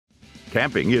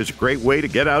Camping is a great way to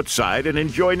get outside and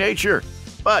enjoy nature,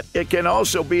 but it can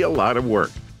also be a lot of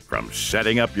work, from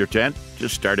setting up your tent to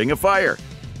starting a fire.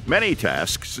 Many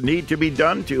tasks need to be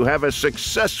done to have a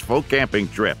successful camping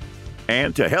trip.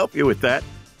 And to help you with that,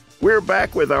 we're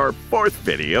back with our 4th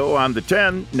video on the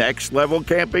 10 next-level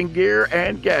camping gear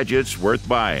and gadgets worth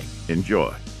buying.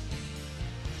 Enjoy.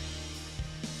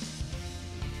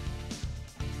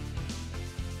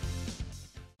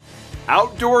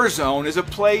 Outdoor Zone is a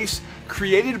place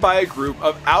created by a group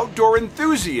of outdoor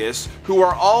enthusiasts who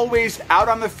are always out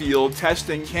on the field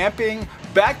testing camping,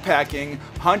 backpacking,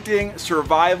 hunting,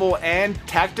 survival, and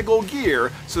tactical gear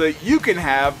so that you can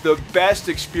have the best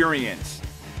experience.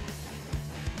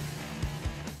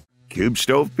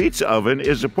 Qubestove Pizza Oven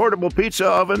is a portable pizza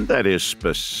oven that is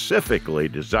specifically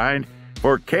designed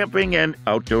for camping and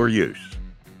outdoor use.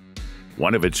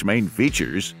 One of its main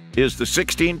features is the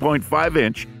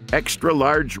 16.5-inch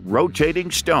extra-large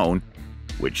rotating stone,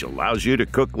 which allows you to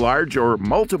cook large or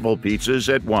multiple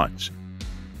pizzas at once.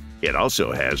 It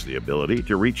also has the ability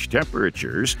to reach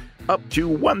temperatures up to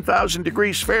 1,000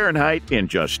 degrees Fahrenheit in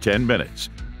just 10 minutes.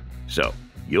 So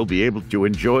you'll be able to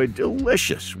enjoy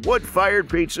delicious wood-fired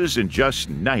pizzas in just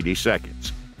 90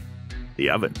 seconds. The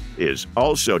oven is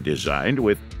also designed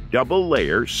with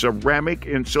double-layer ceramic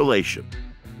insulation,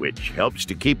 which helps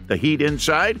to keep the heat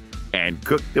inside and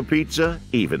cook the pizza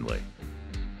evenly.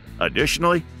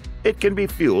 Additionally, it can be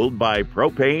fueled by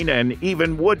propane and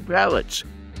even wood pellets,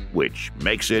 which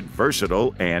makes it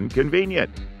versatile and convenient.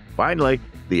 Finally,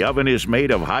 the oven is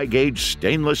made of high-gauge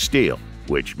stainless steel,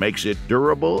 which makes it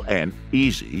durable and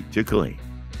easy to clean.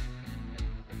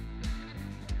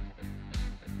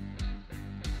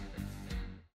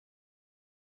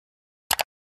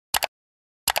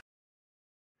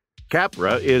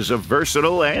 CAPRA is a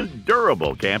versatile and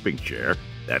durable camping chair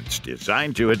that's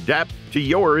designed to adapt to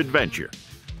your adventure.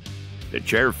 The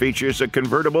chair features a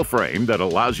convertible frame that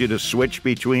allows you to switch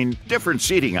between different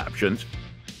seating options,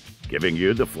 giving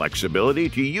you the flexibility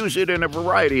to use it in a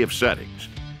variety of settings.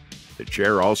 The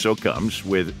chair also comes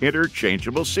with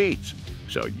interchangeable seats,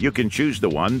 so you can choose the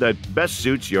one that best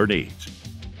suits your needs.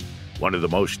 One of the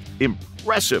most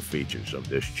impressive features of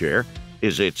this chair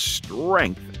is its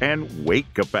strength and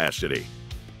weight capacity.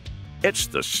 It's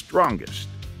the strongest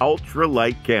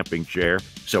ultra-light camping chair,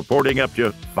 supporting up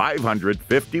to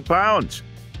 550 pounds.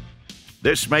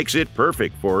 This makes it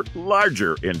perfect for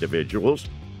larger individuals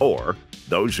or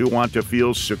those who want to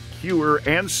feel secure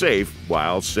and safe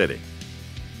while sitting.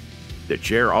 The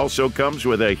chair also comes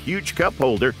with a huge cup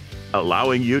holder,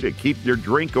 allowing you to keep your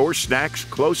drink or snacks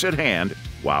close at hand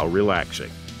while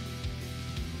relaxing.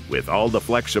 With all the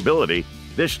flexibility,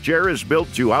 this chair is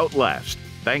built to outlast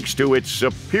thanks to its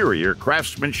superior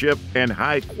craftsmanship and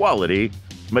high-quality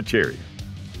material.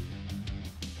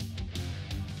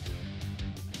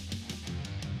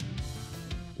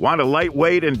 Want a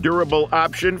lightweight and durable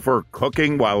option for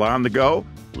cooking while on the go?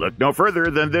 Look no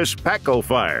further than this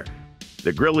PACOFIRE.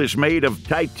 The grill is made of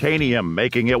titanium,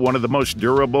 making it one of the most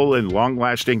durable and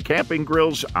long-lasting camping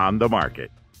grills on the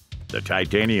market. The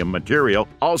titanium material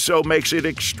also makes it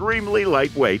extremely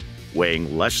lightweight,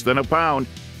 weighing less than a pound,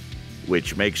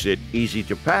 which makes it easy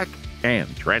to pack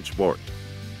and transport.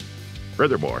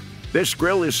 Furthermore, this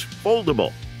grill is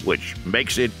foldable, which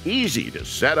makes it easy to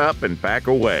set up and pack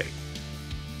away.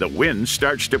 The wind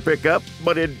starts to pick up,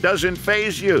 but it doesn't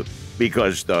faze you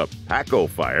because the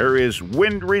PACOFIRE is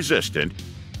wind-resistant,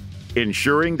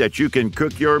 ensuring that you can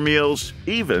cook your meals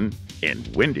even in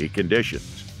windy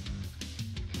conditions.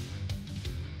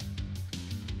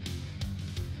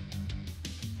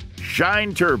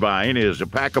 Shine Turbine is a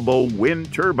packable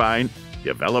wind turbine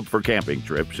developed for camping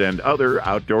trips and other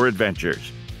outdoor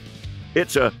adventures.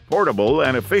 It's a portable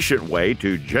and efficient way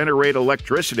to generate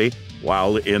electricity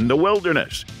while in the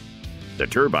wilderness. The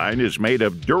turbine is made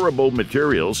of durable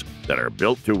materials that are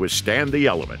built to withstand the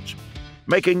elements,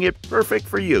 making it perfect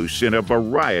for use in a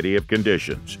variety of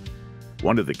conditions.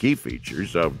 One of the key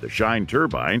features of the Shine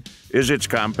Turbine is its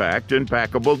compact and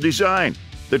packable design.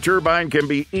 The turbine can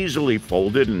be easily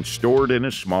folded and stored in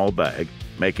a small bag,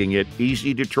 making it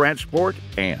easy to transport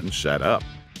and set up.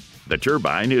 The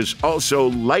turbine is also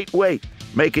lightweight,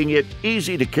 making it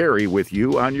easy to carry with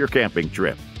you on your camping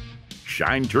trip.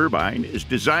 Shine Turbine is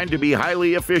designed to be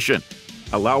highly efficient,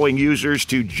 allowing users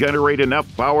to generate enough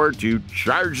power to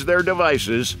charge their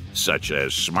devices, such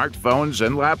as smartphones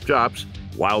and laptops,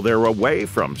 while they're away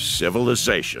from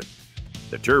civilization.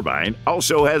 The turbine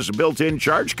also has a built-in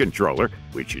charge controller,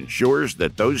 which ensures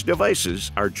that those devices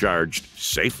are charged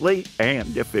safely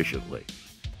and efficiently.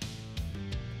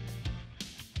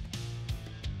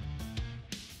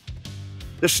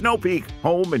 The Snow Peak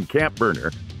Home and Camp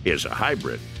Burner is a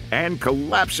hybrid and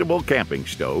collapsible camping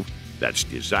stove that's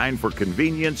designed for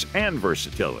convenience and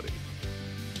versatility.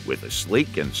 With a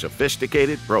sleek and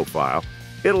sophisticated profile,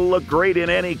 it'll look great in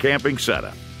any camping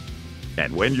setup.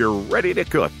 And when you're ready to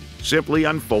cook, simply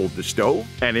unfold the stove,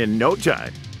 and in no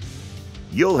time,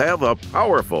 you'll have a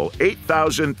powerful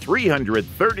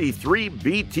 8,333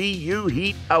 BTU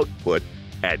heat output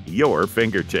at your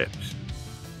fingertips.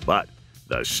 But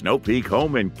the Snow Peak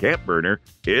Home and Camp Burner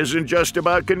isn't just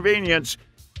about convenience.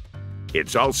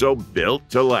 It's also built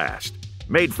to last.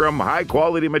 Made from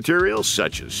high-quality materials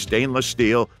such as stainless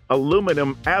steel,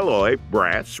 aluminum alloy,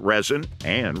 brass, resin,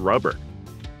 and rubber.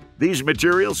 These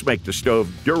materials make the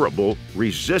stove durable,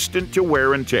 resistant to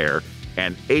wear and tear,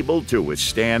 and able to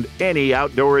withstand any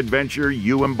outdoor adventure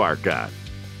you embark on.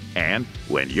 And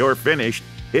when you're finished,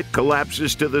 it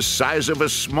collapses to the size of a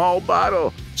small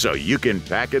bottle, so you can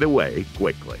pack it away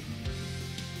quickly.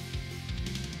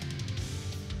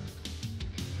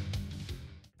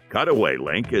 Cutaway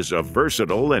Link is a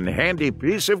versatile and handy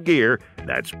piece of gear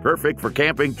that's perfect for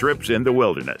camping trips in the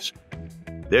wilderness.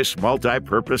 This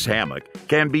multi-purpose hammock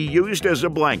can be used as a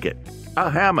blanket, a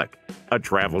hammock, a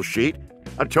travel sheet,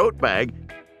 a tote bag,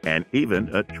 and even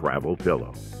a travel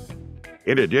pillow.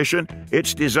 In addition,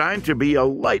 it's designed to be a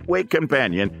lightweight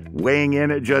companion weighing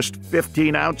in at just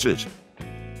 15 ounces,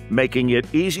 making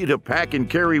it easy to pack and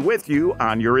carry with you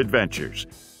on your adventures.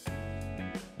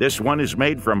 This one is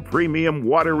made from premium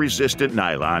water-resistant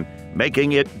nylon,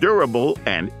 making it durable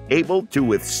and able to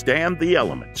withstand the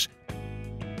elements.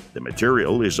 The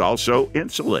material is also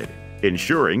insulated,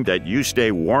 ensuring that you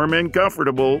stay warm and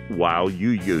comfortable while you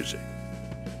use it.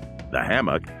 The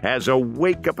hammock has a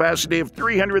weight capacity of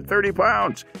 330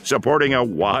 pounds, supporting a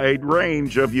wide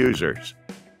range of users.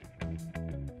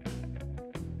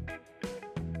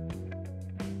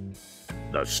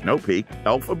 The Snow Peak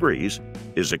Alpha Breeze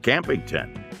is a camping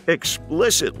tent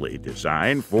explicitly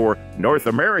designed for North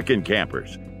American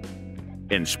campers.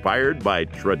 Inspired by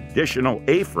traditional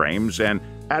A-frames and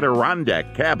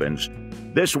Adirondack cabins,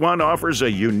 this one offers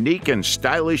a unique and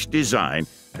stylish design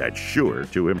that's sure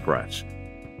to impress.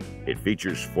 It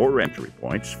features 4 entry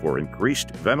points for increased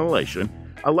ventilation,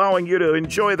 allowing you to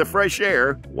enjoy the fresh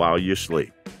air while you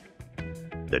sleep.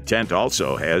 The tent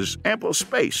also has ample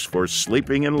space for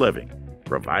sleeping and living,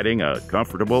 providing a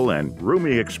comfortable and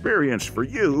roomy experience for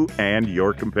you and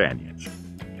your companions.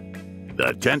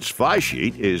 The tent's fly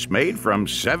sheet is made from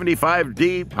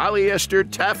 75D polyester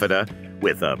taffeta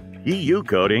with a PU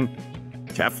coating,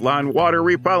 Teflon water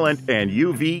repellent, and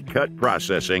UV cut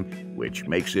processing, which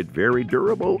makes it very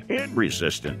durable and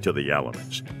resistant to the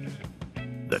elements.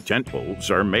 The tent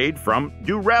poles are made from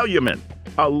duralumin,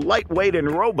 a lightweight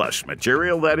and robust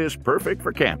material that is perfect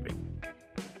for camping.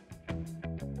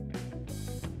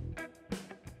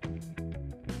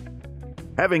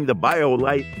 Having the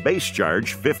BioLite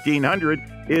BaseCharge 1500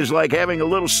 is like having a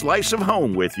little slice of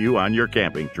home with you on your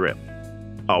camping trip.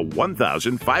 A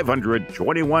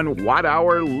 1,521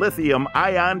 watt-hour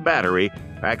lithium-ion battery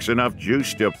packs enough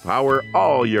juice to power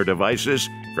all your devices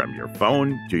from your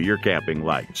phone to your camping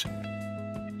lights.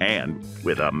 And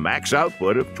with a max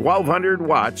output of 1,200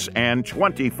 watts and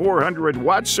 2,400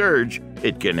 watt surge,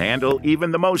 it can handle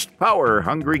even the most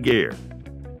power-hungry gear.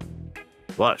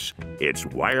 Plus, its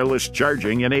wireless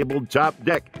charging-enabled top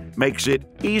deck makes it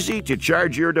easy to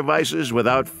charge your devices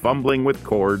without fumbling with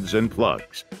cords and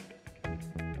plugs.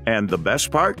 And the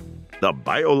best part? The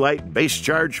BioLite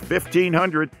BaseCharge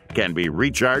 1500 can be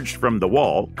recharged from the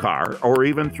wall, car, or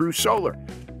even through solar.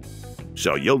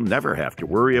 So you'll never have to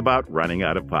worry about running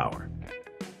out of power.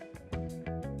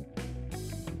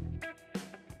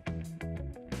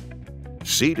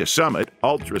 Sea to Summit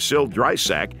Ultra-Sil Dry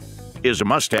Sack is a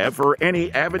must-have for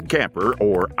any avid camper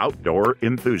or outdoor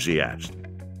enthusiast.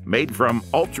 Made from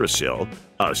Ultra-Sil,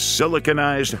 a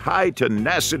siliconized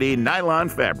high-tenacity nylon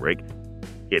fabric,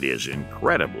 it is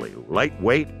incredibly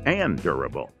lightweight and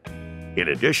durable. In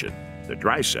addition, the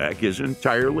dry sack is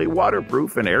entirely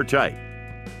waterproof and airtight,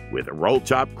 with a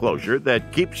roll-top closure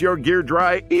that keeps your gear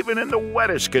dry even in the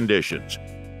wettest conditions.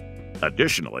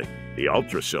 Additionally, the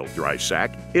Ultra-Sil dry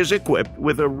sack is equipped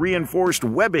with a reinforced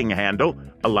webbing handle,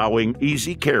 allowing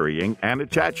easy carrying and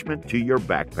attachment to your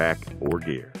backpack or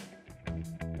gear.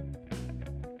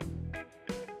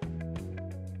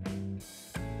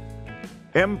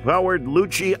 MPowered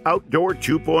Luci Outdoor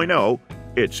 2.0,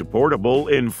 it's a portable,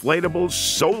 inflatable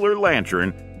solar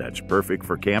lantern that's perfect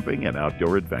for camping and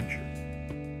outdoor adventure.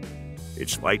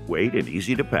 It's lightweight and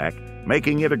easy to pack,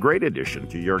 making it a great addition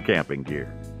to your camping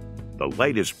gear. The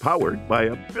light is powered by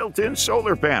a built-in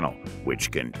solar panel,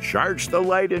 which can charge the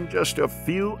light in just a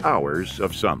few hours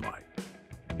of sunlight.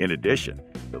 In addition,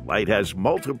 The light has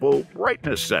multiple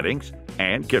brightness settings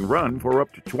and can run for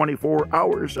up to 24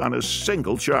 hours on a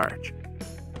single charge.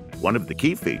 One of the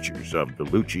key features of the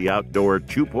Luci Outdoor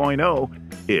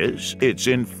 2.0 is its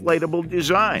inflatable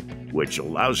design, which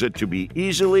allows it to be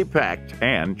easily packed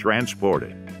and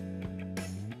transported.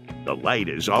 The light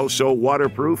is also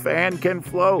waterproof and can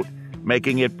float,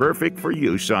 making it perfect for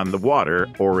use on the water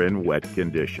or in wet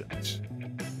conditions.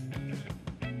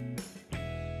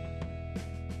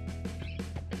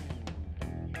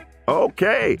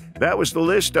 Okay, that was the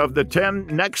list of the 10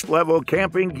 next-level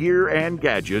camping gear and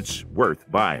gadgets worth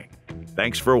buying.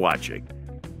 Thanks for watching.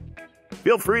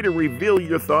 Feel free to reveal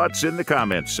your thoughts in the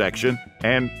comments section,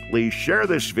 and please share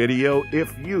this video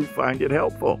if you find it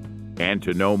helpful. And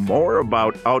to know more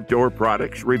about outdoor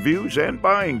products, reviews, and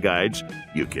buying guides,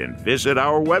 you can visit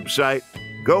our website,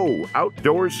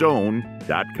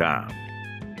 GoOutdoorZone.com.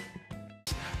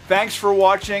 Thanks for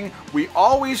watching. We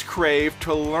always crave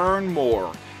to learn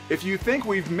more. If you think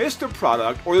we've missed a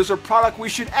product or there's a product we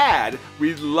should add,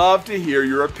 we'd love to hear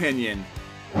your opinion.